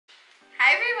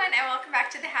Hi everyone and welcome back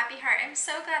to the Happy Heart. I'm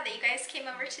so glad that you guys came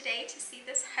over today to see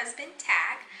this husband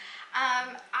tag.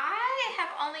 I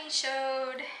have only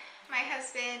showed my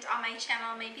husband on my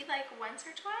channel maybe like once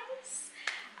or twice,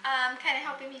 kind of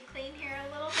helping me clean here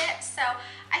a little bit. So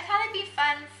I thought it'd be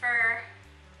fun for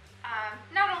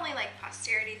not only like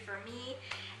posterity for me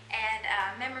and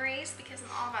memories, because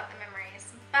I'm all about the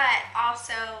memories, but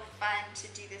also fun to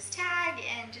do this tag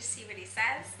and just see what he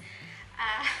says.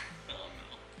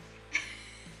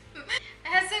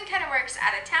 My husband kind of works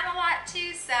out of town a lot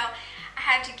too, so I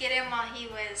had to get him while he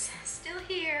was still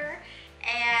here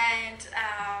and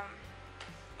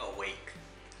awake.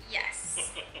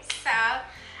 Yes. So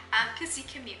because he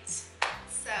commutes,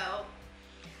 so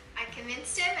I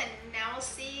convinced him, and now we'll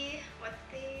see what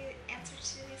the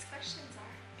answers to these questions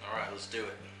are. All right, let's do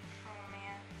it. Oh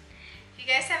man, if you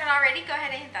guys haven't already, go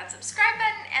ahead and hit that subscribe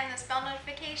button and the bell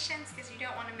notifications, because you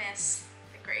don't want to miss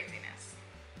the craziness.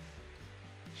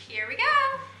 Here we go.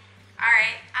 All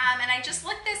right, and I just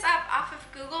looked this up off of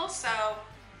Google, so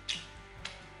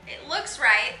it looks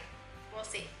right. We'll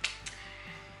see.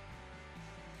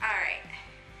 All right,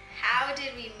 how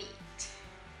did we meet?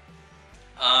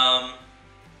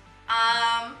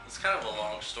 It's kind of a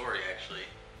long story, actually.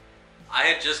 I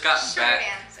had just gotten Short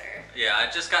back. answer. Yeah, I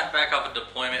just gotten back off a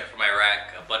deployment from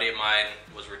Iraq. A buddy of mine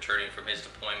was returning from his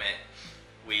deployment.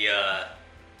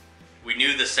 We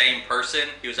knew the same person.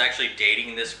 He was actually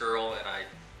dating this girl, and I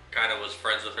kind of was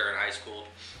friends with her in high school.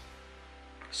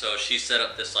 So she set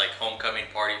up this like homecoming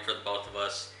party for the both of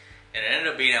us, and it ended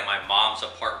up being at my mom's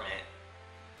apartment.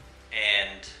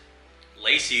 And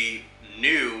Lacey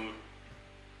knew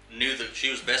that she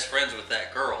was best friends with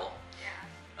that girl.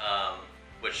 Yeah.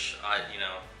 Which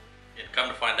it come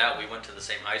to find out, we went to the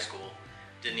same high school.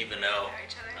 Didn't even know.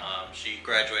 Each other. She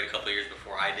graduated a couple of years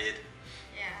before I did.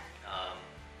 Yeah.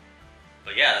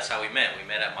 But yeah, that's how we met. We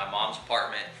met at my mom's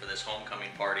apartment for this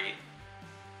homecoming party,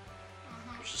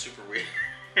 which is super weird.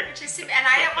 Which is super, and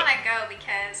I didn't want to go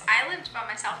because I lived by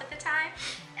myself at the time,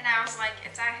 and I was like,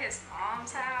 it's at his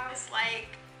mom's house. Like,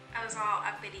 I was all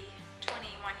uppity,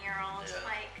 21-year-old. Yeah.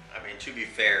 Like, I mean, to be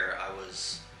fair, I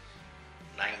was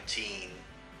 19.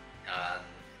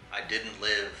 I didn't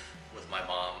live with my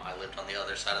mom. I lived on the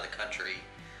other side of the country,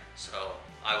 so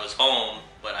I was home,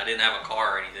 but I didn't have a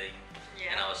car or anything.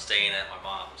 yeah. And I was staying at my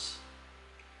mom's.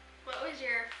 What was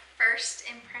your first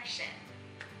impression?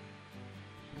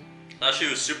 I thought she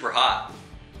was super hot.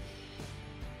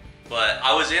 But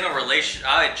I was in a relation.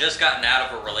 I had just gotten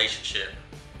out of a relationship.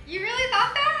 You really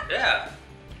thought that? Yeah.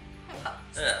 Well,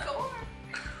 Yeah.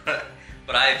 score.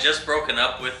 But I had just broken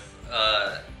up with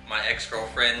my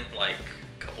ex-girlfriend like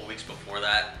a couple weeks before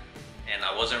that, and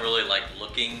I wasn't really like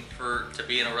looking to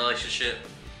be in a relationship.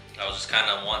 I was just kind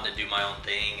of wanting to do my own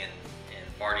thing and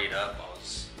party it up.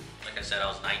 Like I said, I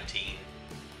was 19.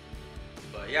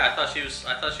 But yeah, I thought she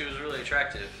was really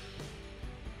attractive.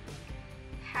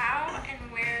 How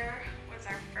and where was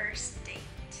our first date?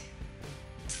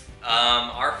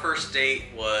 Our first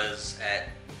date was at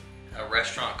a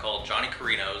restaurant called Johnny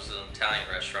Carino's, an Italian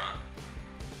restaurant.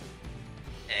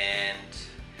 And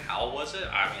how was it?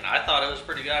 I mean, I thought it was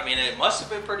pretty good. I mean, it must have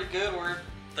been pretty good. We're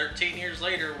 13 years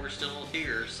later, we're still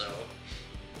here, so.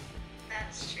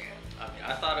 That's true. I mean,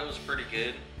 I thought it was pretty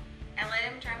good. I let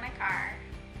him drive my car,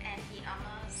 and he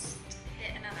almost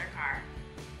hit another car.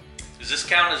 Does this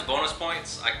count as bonus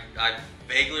points? I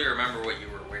vaguely remember what you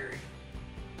were wearing.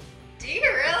 Do you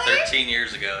really? 13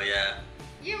 years ago, yeah.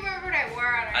 You remember what I wore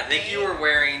on our I think date? you were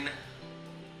wearing...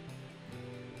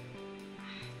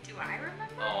 Do I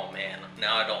remember? Oh man,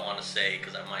 now I don't want to say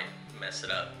because I might mess it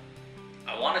up.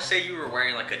 I want to say you were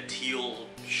wearing like a teal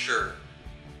shirt.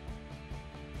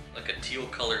 Like a teal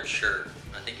colored shirt.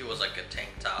 I think it was like a tank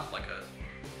top, like a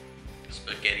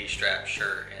spaghetti strap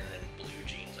shirt, and then blue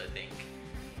jeans, I think.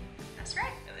 That's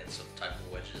right. And then some type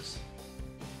of wedges.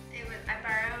 I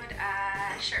borrowed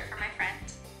a shirt from my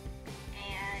friend,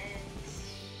 and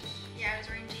yeah, I was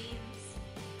wearing jeans.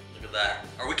 Look at that.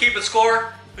 Are we keeping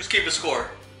score? Who's keeping score?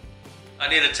 I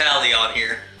need a tally on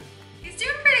here. He's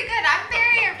doing pretty good. I'm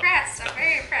very impressed. I'm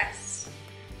very impressed.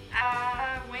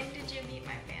 When did you meet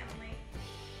my family?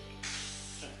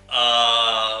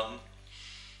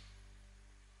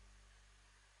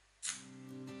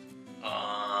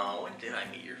 When did I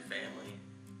meet your family?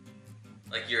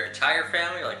 Like your entire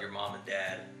family, or like your mom and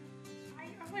dad?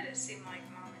 I would assume like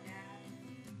mom and dad.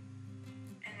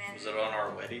 And then Was it on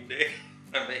our wedding day?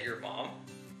 I met your mom?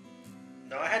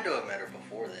 No, I had to have met her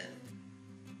before then.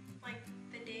 like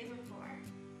the day before.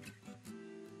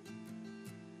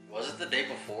 Was it the day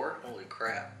before? Holy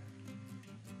crap.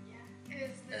 Yeah, it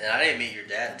was. And then I didn't meet your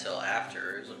dad until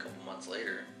after. It was a couple months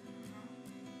later.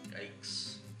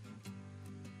 Yikes.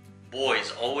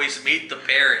 Boys, always meet the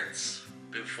parents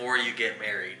before you get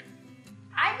married.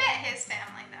 I met his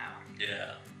family though.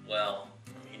 Yeah, well,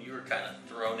 I mean, you were kind of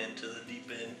thrown into the deep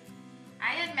end.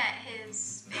 I had met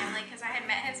his family because I had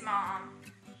met his mom.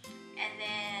 And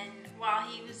then while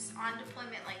he was on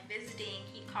deployment, like visiting,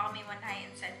 he called me one night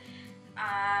and said,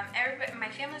 everybody, my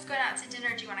family's going out to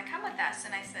dinner. Do you want to come with us?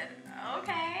 And I said,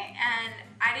 okay. And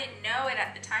I didn't know it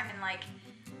at the time. And like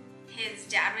his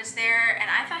dad was there, and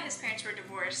I thought his parents were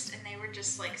divorced and they were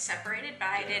just like separated, but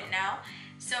I didn't know.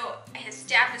 So his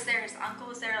dad was there, his uncle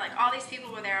was there, like all these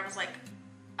people were there. I was like,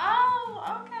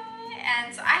 oh, okay.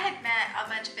 And so I had met a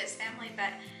bunch of his family,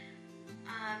 but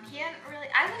he hadn't really.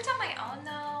 I lived on my own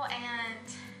though, and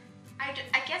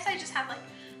I guess I just had like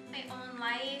my own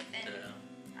life, and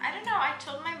I don't know. I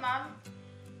told my mom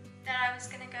that I was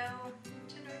gonna go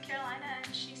to North Carolina,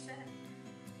 and she said,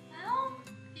 well,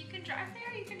 you can drive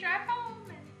there, you can drive home.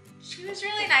 And she was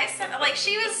really nice. Like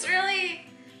she was really.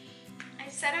 I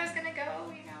said I was gonna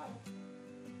go, you know,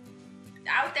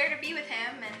 out there to be with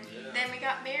him, and then we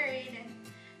got married, and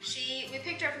we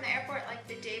picked her up from the airport like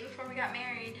the day before we got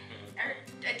married, or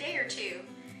a day or two,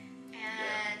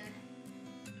 and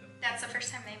that's the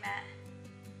first time they met.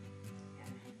 Yeah.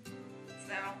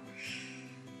 So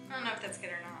I don't know if that's good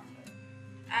or not. But,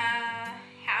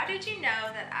 how did you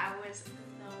know that I was the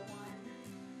one?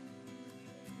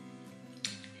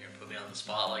 You're gonna put me on the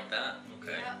spot like that?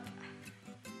 Okay. Yep.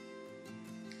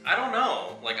 I don't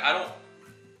know. Like, I don't...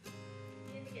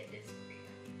 You need to get this for you.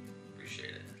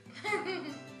 Appreciate it.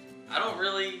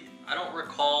 I don't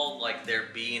recall, like, there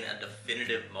being a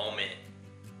definitive moment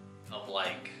of,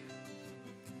 like,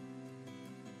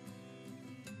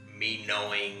 me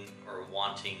knowing or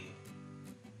wanting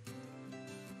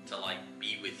to, like,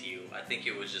 be with you. I think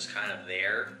it was just kind of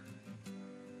there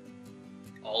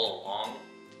all along.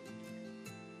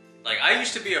 Like, I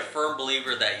used to be a firm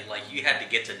believer that, like, you had to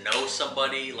get to know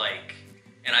somebody, like,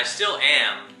 and I still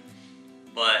am,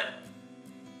 but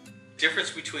difference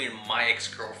between my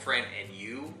ex-girlfriend and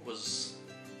you was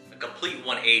a complete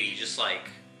 180, just,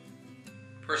 like,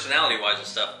 personality-wise and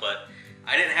stuff, but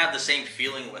I didn't have the same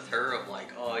feeling with her of,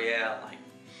 like, oh, yeah, like,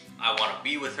 I want to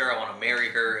be with her, I want to marry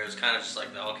her. It was kind of just like,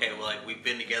 okay, well, like, we've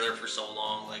been together for so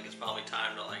long, like, it's probably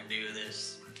time to, like, do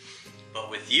this.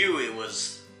 But with you, it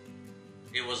was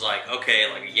like, okay,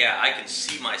 like, yeah, I can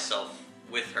see myself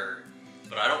with her,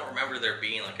 but I don't remember there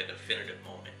being, like, a definitive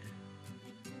moment.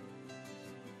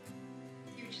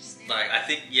 You just knew. Like, I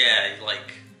think, yeah,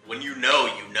 like, when you know,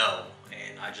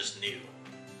 and I just knew.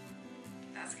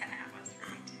 That's kind of how it was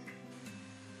for me,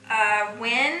 too.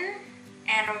 When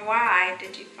and why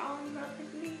did you fall in love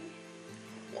with me?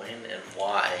 When and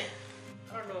why?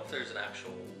 I don't know if there's an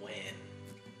actual when.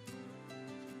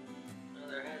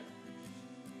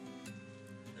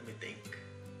 Let me think.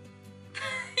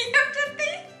 You have to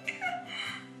think.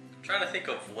 I'm trying to think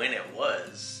of when it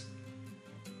was.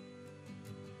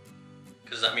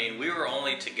 Because, I mean, we were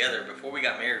only together, before we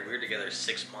got married, we were together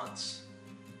 6 months.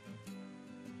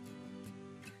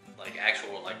 Like,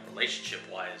 actual, like,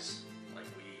 relationship-wise. Like,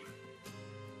 we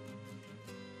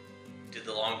did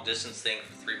the long-distance thing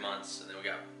for 3 months, and then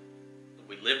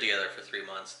we lived together for 3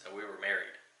 months, and we were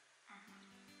married.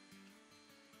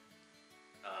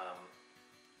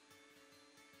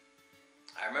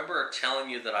 I remember telling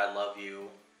you that I love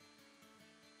you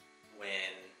when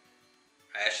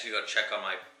I asked you to go check on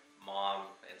my mom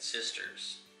and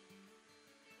sisters.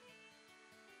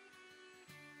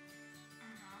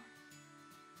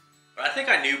 But I think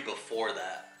I knew before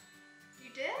that.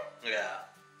 You did? Yeah.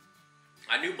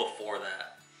 I knew before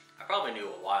that. I probably knew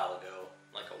a while ago,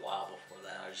 like a while before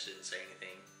that. I just didn't say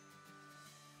anything.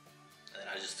 And then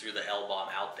I just threw the L-bomb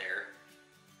out there.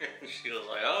 She was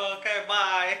like, oh, okay,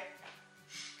 bye.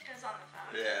 It was on the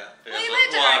phone. Yeah. Well, you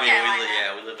lived in North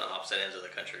Carolina. We lived on opposite ends of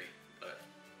the country, but.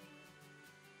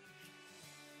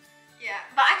 Yeah,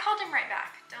 but I called him right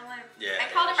back. Don't let him. Yeah.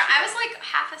 I called him right. I was like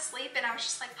half asleep, and I was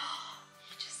just like, oh,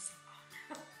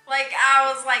 no. Like I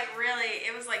was like really.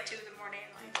 It was like 2 in the morning.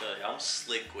 Like, I'm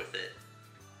slick with it.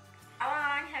 how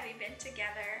long have you been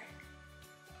together?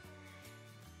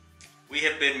 We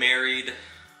have been married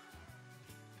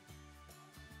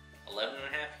 11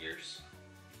 and a half years.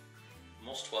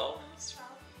 Almost 12. Almost 12.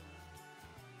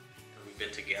 And we've been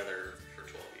together for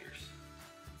 12 years.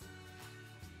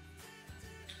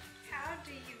 How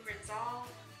do you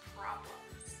resolve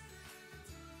problems?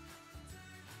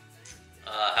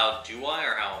 How do I,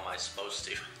 or how am I supposed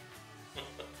to?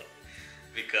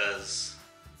 Because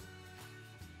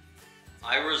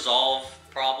I resolve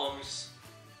problems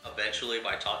eventually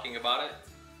by talking about it,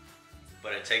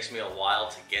 but it takes me a while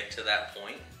to get to that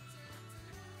point.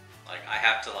 Like, I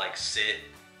have to like sit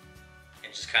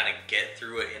and just kind of get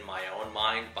through it in my own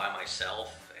mind by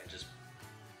myself and just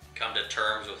come to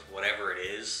terms with whatever it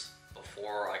is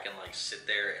before I can like sit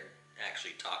there and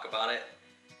actually talk about it.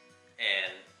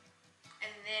 And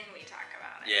then we talk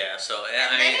about it. Yeah, so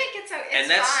and I then mean, it's and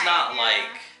that's fine, not yeah.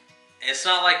 like, it's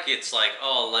not like it's like,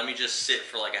 oh, let me just sit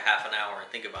for like a half an hour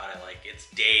and think about it. Like, it's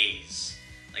days.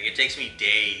 Like, it takes me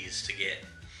days to get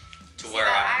to See where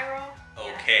that I'm eye roll?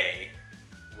 okay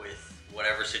with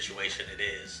whatever situation it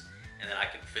is, and then I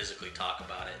can physically talk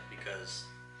about it. Because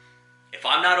if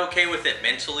I'm not okay with it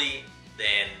mentally,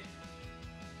 then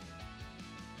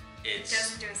it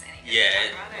doesn't do us any good. Yeah, to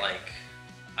talk about it. like,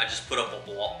 I just put up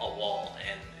a wall,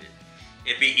 and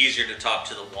it'd be easier to talk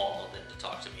to the wall than to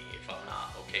talk to me if I'm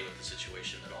not okay with the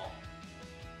situation at all.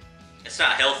 It's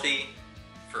not healthy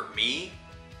for me,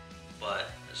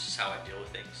 but it's just how I deal with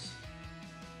things.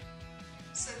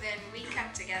 So then we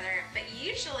come together, but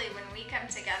usually when we come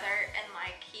together and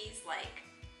like he's like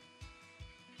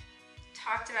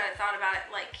talked about it, thought about it,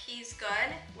 like he's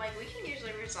good, like we can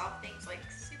usually resolve things like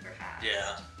super fast.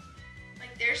 Yeah.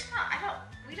 Like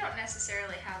we don't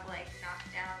necessarily have like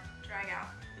knockdown, drag out.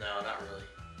 No, not really.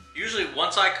 Usually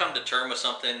once I come to terms with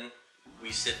something,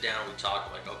 we sit down, we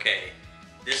talk, like, okay,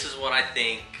 this is what I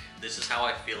think, this is how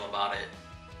I feel about it,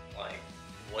 like,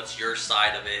 what's your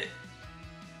side of it,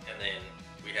 and then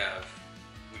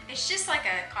it's just like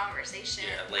a conversation.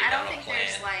 Yeah, lay I down don't a think plan.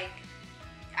 there's like,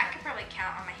 I could probably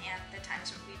count on my hand the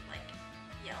times when we've like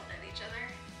yelled at each other.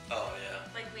 Oh, yeah.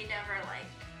 Like we never like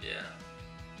Yeah.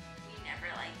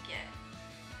 get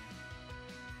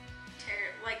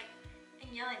like,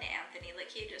 and yelling at Anthony, like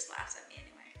he just laughs at me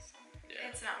anyway, so Yeah.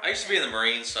 it's not I used to be in the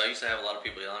Marines, so I used to have a lot of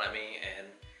people yelling at me, and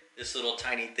this little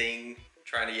tiny thing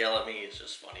trying to yell at me is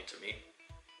just funny to me.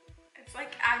 It's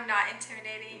like I'm not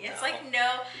intimidating. It's No. like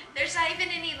there's not even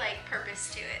any like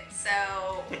purpose to it. So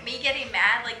me getting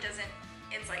mad like doesn't.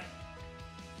 It's like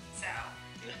so.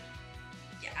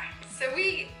 Yeah. So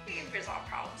we resolve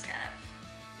problems kind of.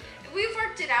 Yeah. We've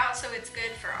worked it out, so it's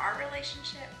good for our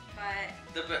relationship. But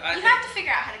I you think, have to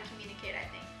figure out how to communicate. I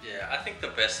think. Yeah, I think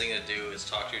the best thing to do is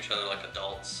talk to each other like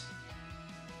adults,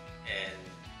 and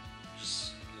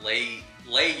just lay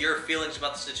your feelings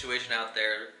about the situation out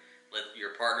there. Let your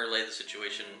partner lay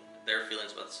their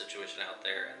feelings about the situation out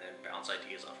there, and then bounce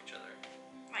ideas off each other.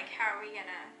 Like, how are we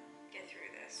gonna get through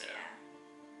this? Yeah.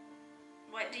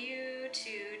 What do you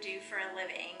two do for a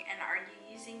living, and are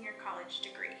you using your college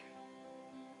degree?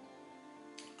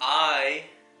 I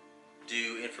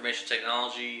do information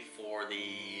technology for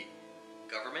the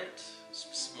government,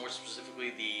 more specifically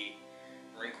the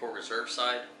Marine Corps Reserve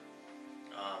side.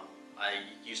 I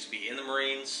used to be in the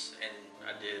Marines, and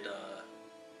I did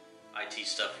IT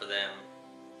stuff for them.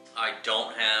 I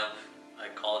don't have a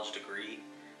college degree.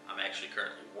 I'm actually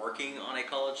currently working on a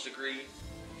college degree.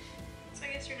 So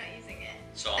I guess you're not using it.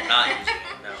 So I'm not using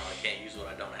it. No, I can't use what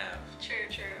I don't have. True.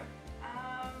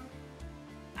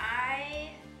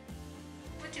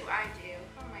 What do I do?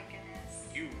 Oh my goodness.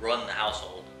 You run the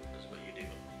household, is what you do.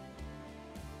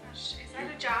 Is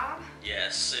that a job?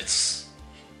 Yes, it's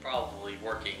probably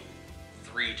working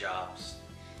 3 jobs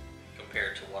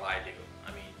compared to what I do.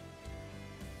 I mean,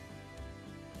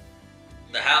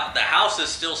 the house is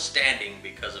still standing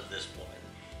because of this woman.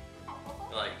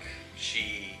 Like,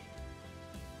 she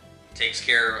takes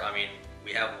care. I mean,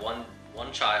 we have one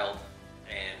child,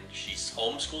 and she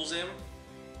homeschools him.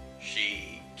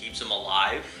 She keeps him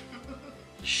alive.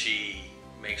 She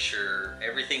makes sure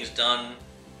everything's done.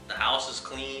 The house is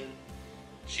clean.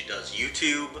 She does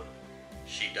YouTube.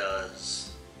 She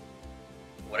does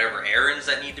whatever errands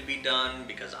that need to be done,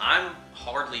 because I'm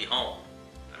hardly home.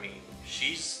 I mean,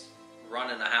 she's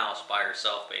running the house by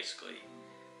herself basically,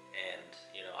 and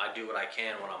I do what I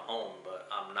can when I'm home, but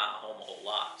I'm not home a whole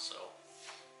lot. So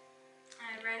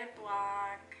I write a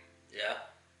blog. Yeah.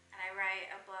 And I write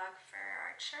a blog for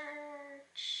our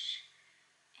church,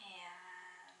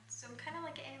 and so I'm kind of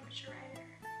like an amateur writer,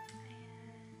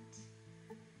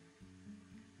 and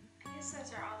I guess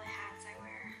those are all the hats I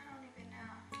wear. I don't even know.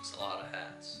 It's a lot of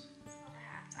hats. It's a lot of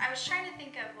hats. I was trying to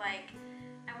think of like,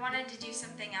 I wanted to do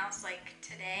something else. Like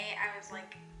today I was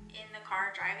like in the car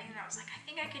driving, and I was like, I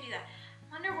think I could do that.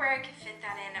 I wonder where I could fit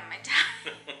that in at my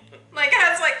time. Like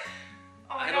I was like,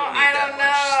 oh, I don't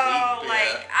know. Sleep,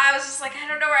 like I was just like, I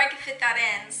don't know where I could fit that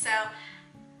in. So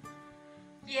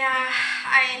yeah,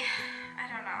 I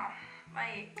don't know.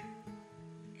 Like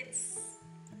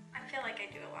I feel like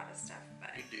I do a lot of stuff,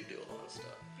 but You do a lot of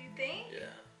stuff. do you think? Yeah.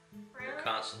 Really? You're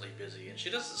constantly busy, and she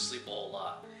doesn't sleep a whole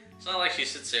lot. It's not like she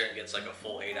sits there and gets like a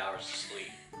full 8 hours of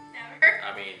sleep. Never.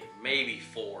 I mean, maybe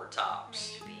 4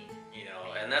 tops. Maybe. You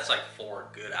know, and that's like 4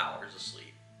 good hours of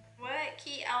sleep. What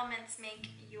key elements make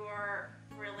your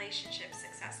relationship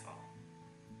successful?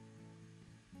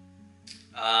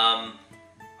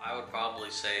 I would probably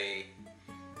say,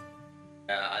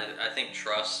 I think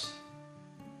trust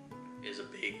is a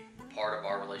big part of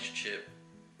our relationship.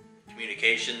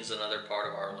 Communication's another part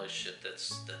of our relationship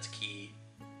that's key.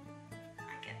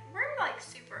 We're like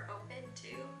super open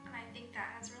too, and I think that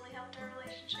has really helped our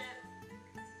relationship.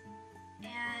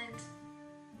 And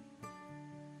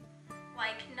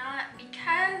like, not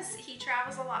because he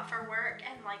travels a lot for work,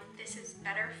 and like this is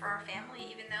better for our family,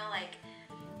 even though like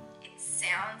it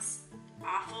sounds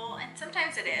awful, and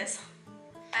sometimes it is,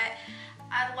 but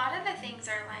a lot of the things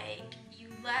are like, you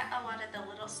let a lot of the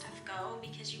little stuff go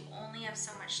because you only have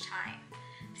so much time.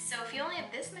 So if you only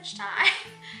have this much time,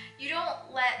 you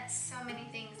don't let so many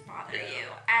things bother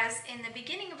you. As in the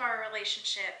beginning of our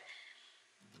relationship,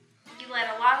 you let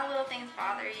a lot of little things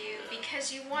bother you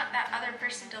because you want that other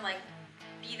person to like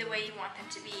be the way you want them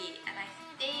to be. And I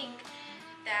think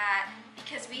that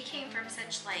because we came from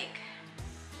such like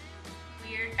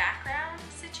weird background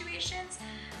situations,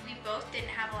 we both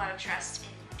didn't have a lot of trust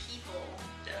in people.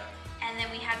 Yeah. And then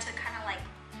we had to kind of like,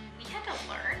 we had to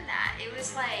learn that. It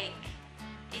was like,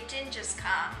 it didn't just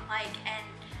come, like, and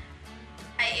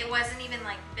it wasn't even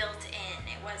like built in.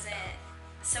 It wasn't,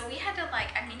 so we had to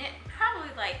like, I mean, it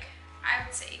probably like, I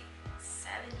would say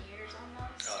 7 years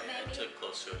almost. Oh yeah, maybe. It took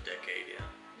close to a decade, yeah.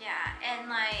 Yeah, and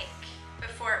like,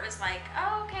 before it was like,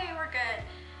 oh, okay, we're good.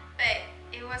 But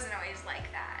it wasn't always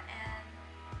like that. And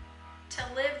to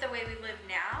live the way we live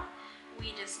now,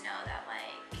 we just know that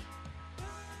like,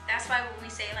 that's why when we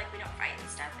say like we don't fight and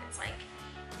stuff, it's like,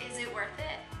 is it worth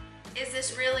it? Is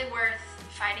this really worth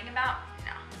fighting about?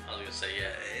 No. I was gonna say,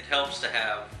 yeah, it helps to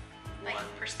have like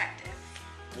perspective.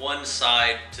 One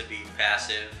side to be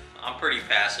passive. I'm pretty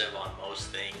passive on most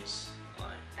things.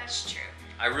 Like, that's true.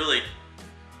 I really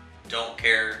don't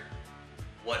care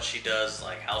what she does,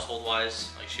 like household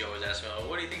wise. Like she always asks me, "Oh,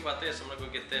 what do you think about this? I'm gonna go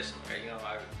get this." I'm like, you know,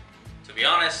 to be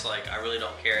honest, like I really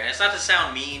don't care. And it's not to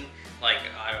sound mean, like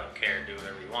I don't care, do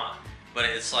whatever you want. But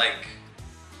it's like,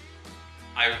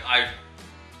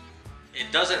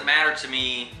 it doesn't matter to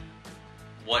me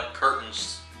what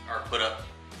curtains are put up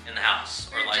in the house,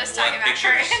 or like what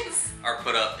pictures are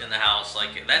put up in the house.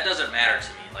 Like that doesn't matter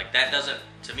to me. Like that doesn't,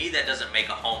 to me, that doesn't make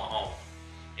a home.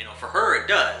 You know, for her it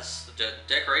does. The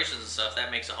decorations and stuff,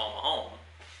 that makes a home.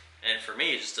 And for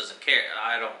me, it just doesn't care.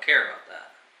 I don't care about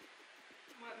that.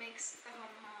 What makes the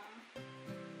home?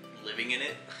 Living in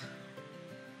it.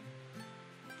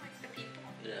 Like the people.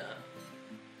 Yeah.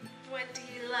 What do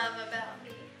you love about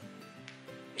me?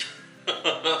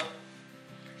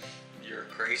 Your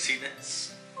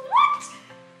craziness. What?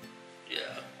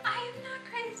 Yeah. I am not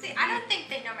crazy. I don't think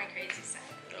they know my crazy side.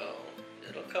 No,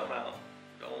 it'll come out.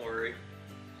 Don't worry.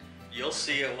 You'll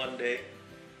see it one day.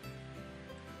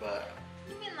 But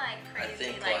you mean like crazy, I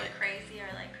think like crazy, or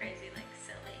like crazy, like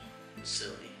silly?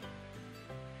 Silly.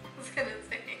 I was gonna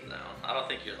say. No, I don't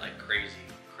think you're like crazy.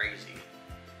 I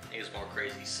think it's more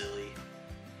crazy, silly.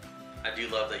 I do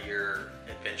love that you're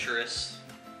adventurous.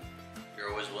 You're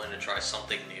always willing to try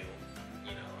something new.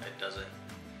 You know, it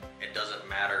doesn't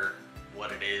matter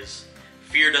what it is.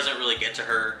 Fear doesn't really get to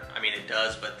her. I mean, it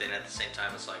does, but then at the same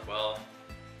time, it's like, well,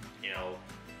 you know,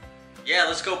 yeah,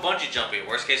 let's go bungee jumping.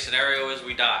 Worst case scenario is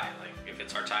we die. Like, if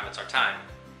it's our time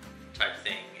type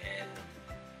thing. And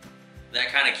that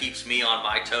kind of keeps me on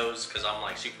my toes because I'm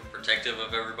like super protective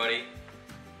of everybody.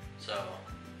 So.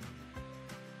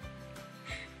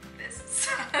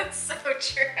 That's so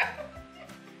true.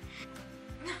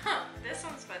 This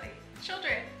one's funny.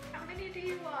 Children, how many do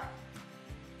you want?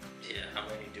 Yeah, how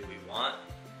many do we want?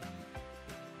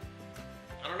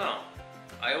 I don't know.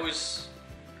 I always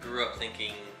grew up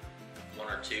thinking 1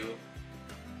 or 2,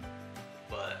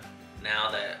 but now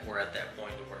that we're at that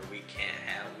point where we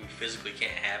physically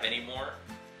can't have any more,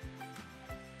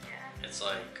 yeah. It's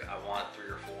like I want 3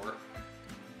 or 4.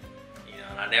 You know,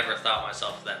 and I never thought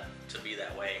myself to be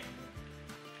that way,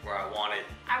 where I wanted.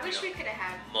 I wish we could have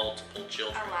had multiple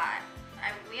children. A lot.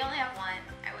 We only have 1.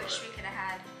 I wish we could have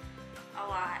had a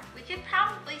lot. We could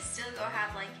probably still go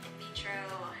have like in vitro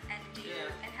and do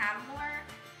and have more.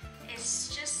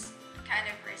 It's just kind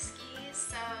of risky,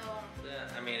 so.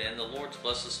 Yeah, I mean, and the Lord's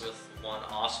blessed us with 1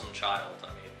 awesome child. I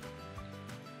mean.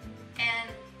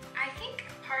 And I think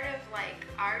part of like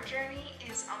our journey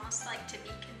is almost like to be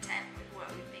content with what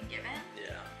we've been given.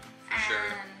 Yeah, for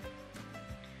sure.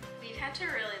 We've had to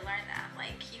really learn that.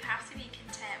 Like, you have to be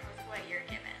content with what you're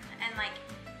given. And like,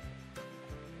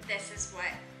 this is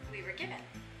what we were given.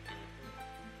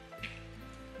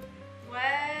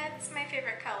 What's my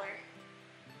favorite color?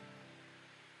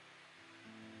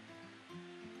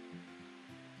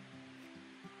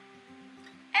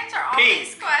 answer all Pink.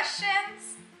 these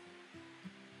questions?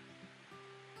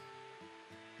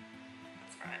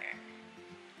 That's probably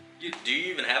right. Do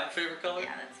you even have a favorite color?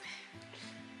 Yeah, that's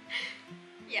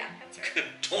yeah, that's right.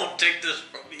 Don't take this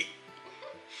from me.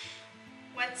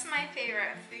 What's my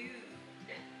favorite food?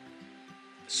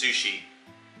 Sushi.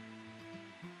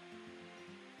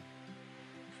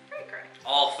 Pretty correct.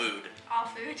 All food. All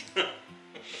food.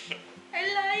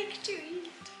 I like to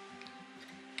eat.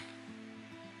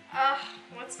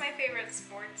 What's my favorite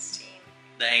sports team?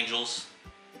 The Angels.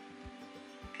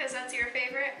 Because that's your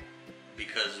favorite?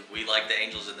 Because we like the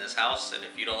Angels in this house, and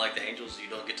if you don't like the Angels, you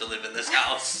don't get to live in this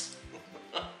house.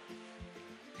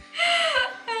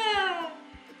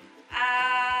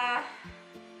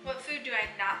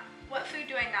 What food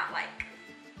do I not like?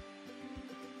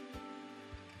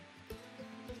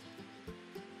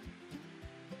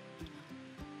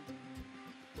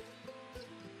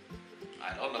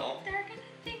 I don't know. They're gonna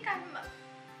think I'm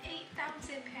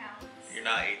 8,000 pounds. You're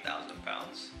not 8,000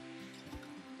 pounds.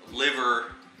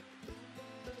 Liver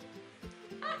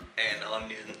and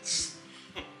onions.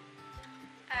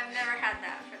 I've never had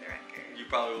that, for the record. You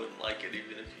probably wouldn't like it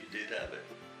even if you did have it.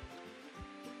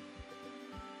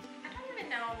 I don't even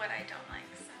know what I don't like,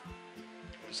 so.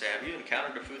 I would say, have you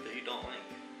encountered a food that you don't like?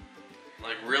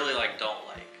 Like, really, like, don't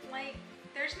like? Like,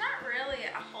 there's not really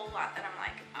a whole lot that I'm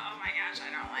like, oh my gosh,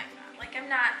 I don't like that. Like, I'm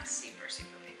not super,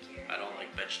 super picky. I don't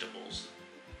like vegetables.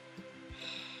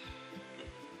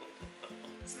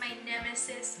 It's my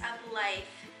nemesis of life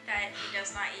that he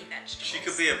does not eat vegetables. She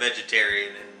could be a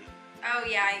vegetarian, and oh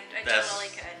yeah, I totally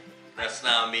could. that's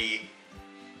not me.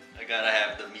 I gotta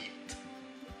have the meat.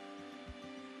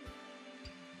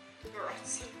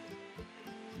 Gross.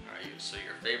 Alright, so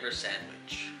your favorite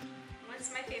sandwich?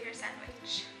 What's my favorite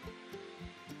sandwich?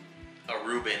 A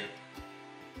Reuben.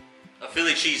 A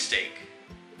Philly cheesesteak.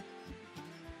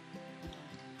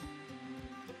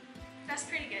 That's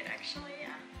pretty good, actually, yeah.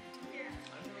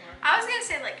 I was gonna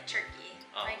say like turkey.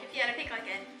 Oh. Like if you had to pick like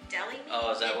a deli meat.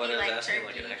 Oh, is that what I was like asking? turkey.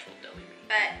 Like an actual deli meat?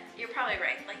 But you're probably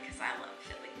right, like, because I love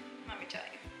Philly. Let me tell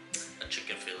you. A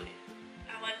chicken Philly.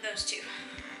 I love those too.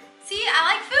 See,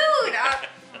 I like food.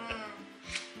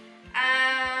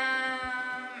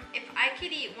 If I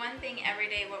could eat one thing every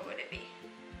day, what would it be?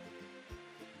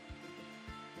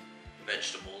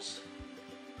 Vegetables.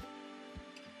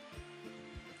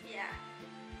 Yeah.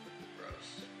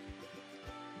 Gross.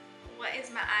 What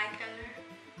is my eye color?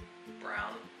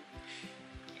 Brown.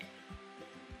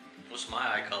 What's my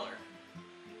eye color?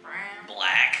 Brown.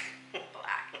 Black.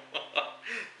 Black.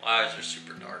 My eyes are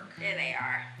super dark. There they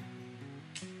are.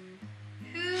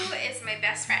 Who is my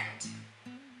best friend?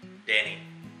 Danny.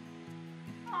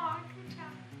 Oh, good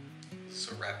job.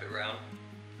 So wrap it around.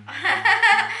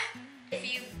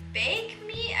 If you bake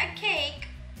me a cake,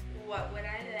 what would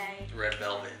I like? Red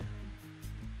velvet.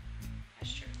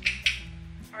 That's true.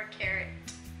 Or carrot.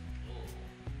 Ooh.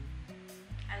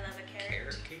 I love a carrot.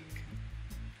 Carrot cake?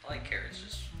 I like carrots,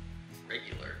 just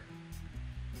regular.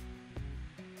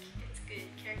 It's good.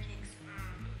 Carrot cakes.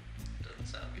 Doesn't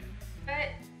sound good. But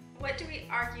what do we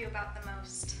argue about the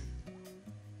most?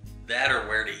 That or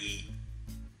where to eat.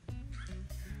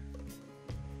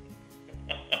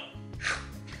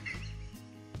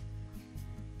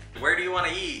 Where do you want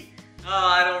to eat? Oh,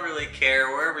 I don't really care.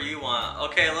 Wherever you want.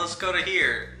 Okay, let's go to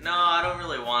here. No, I don't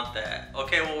really want that.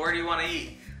 Okay, well, where do you want to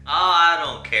eat? Oh, I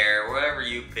don't care. Wherever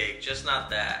you pick, just not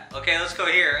that. Okay, let's go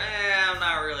here. I'm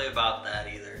not really about that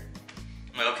either.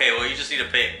 Okay, well, you just need to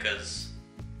pick, because...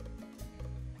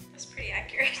 That's pretty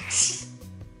accurate.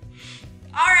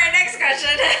 Alright, next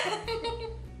question.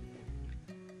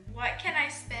 What can I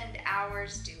spend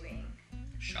hours doing?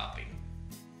 Shopping.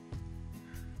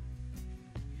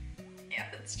 Yeah,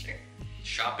 that's true.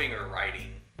 Shopping or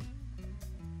writing?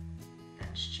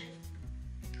 That's true.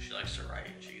 She likes to write.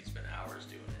 She can spend hours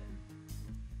doing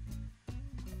it.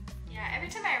 Yeah, every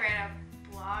time I write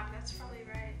a blog, that's probably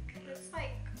right. 'Cause it's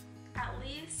like, at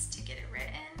least to get it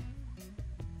written,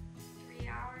 3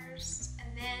 hours.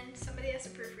 And then somebody has to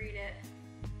proofread it.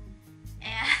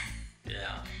 And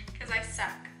Yeah. because I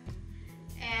suck.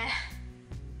 And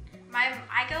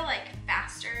I go like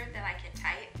faster than I can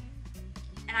type.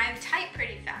 And I type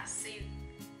pretty fast, so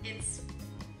it's,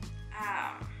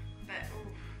 but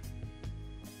oof.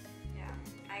 Yeah,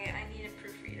 I need a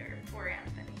proofreader. Poor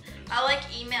Anthony. I'll like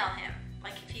email him.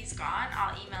 Like if he's gone,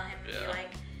 I'll email him and be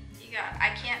like,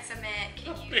 I can't submit,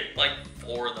 can you? Like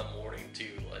 4 in the morning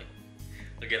too, like,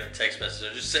 I get a text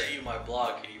message, I just sent you my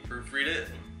blog, can you proofread it?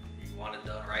 You want it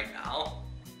done right now?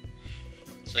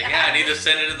 It's like, yeah, I need to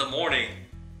send it in the morning.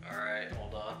 Alright,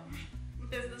 hold on.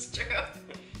 This is true.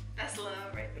 That's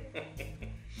love right there.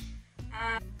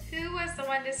 Who was the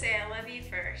one to say I love you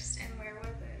first, and where was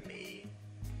it? Me.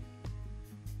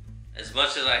 As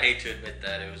much as I hate to admit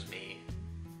that, it was me.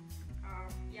 Oh,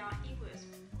 yeah, he was.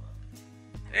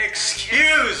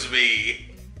 Excuse me.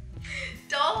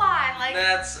 Don't lie, like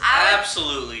That's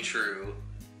absolutely true.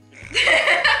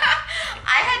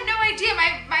 I had no idea.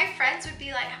 My friends would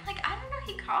be like, I'm like, I don't know,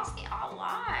 he calls me a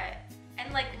lot.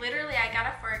 And like literally I got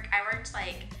off work, I worked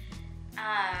like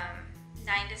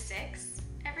 9 to 6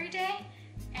 every day.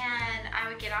 And I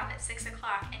would get off at 6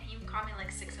 o'clock and he would call me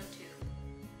like 6:02.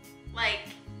 Like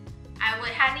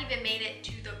hadn't even made it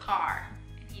to the car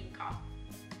and he would call.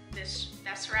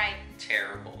 That's right.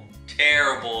 Terrible.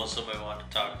 Terrible if somebody wanted to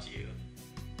talk to you.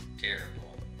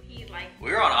 Terrible. He like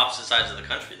We were on opposite sides of the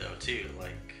country though too,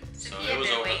 like so he it was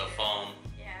over waiting. the phone.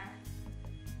 Yeah.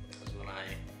 That was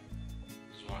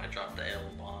when I dropped the L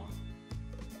bomb.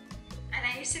 And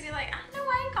I used to be like, I don't know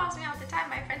why he calls me all the time.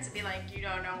 My friends would be like, you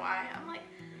don't know why. I'm like,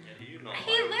 Yeah, you know.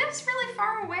 he lives really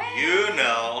far away. You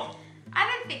know. I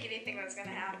didn't think anything was gonna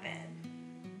happen.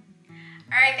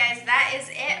 Alright guys, that is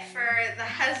it for the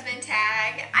husband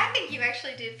tag. I think you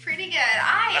actually did pretty good.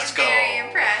 I am very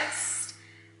impressed.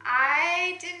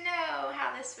 I didn't know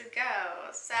how this would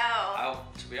go, so.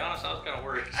 To be honest, I was kind of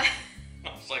worried. I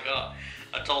was like, oh,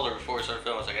 I told her before we started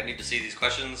filming, I was like, I need to see these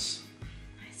questions.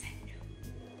 I said no.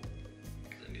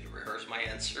 Because I need to rehearse my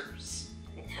answers.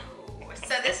 No.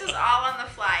 So this was all on the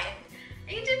fly,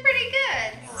 and you did pretty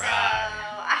good. Right. So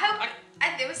I hope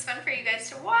it was fun for you guys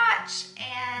to watch,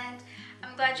 and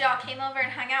I'm glad y'all came over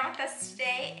and hung out with us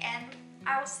today, and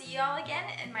I will see y'all again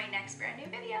in my next brand new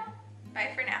video.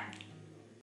 Bye for now.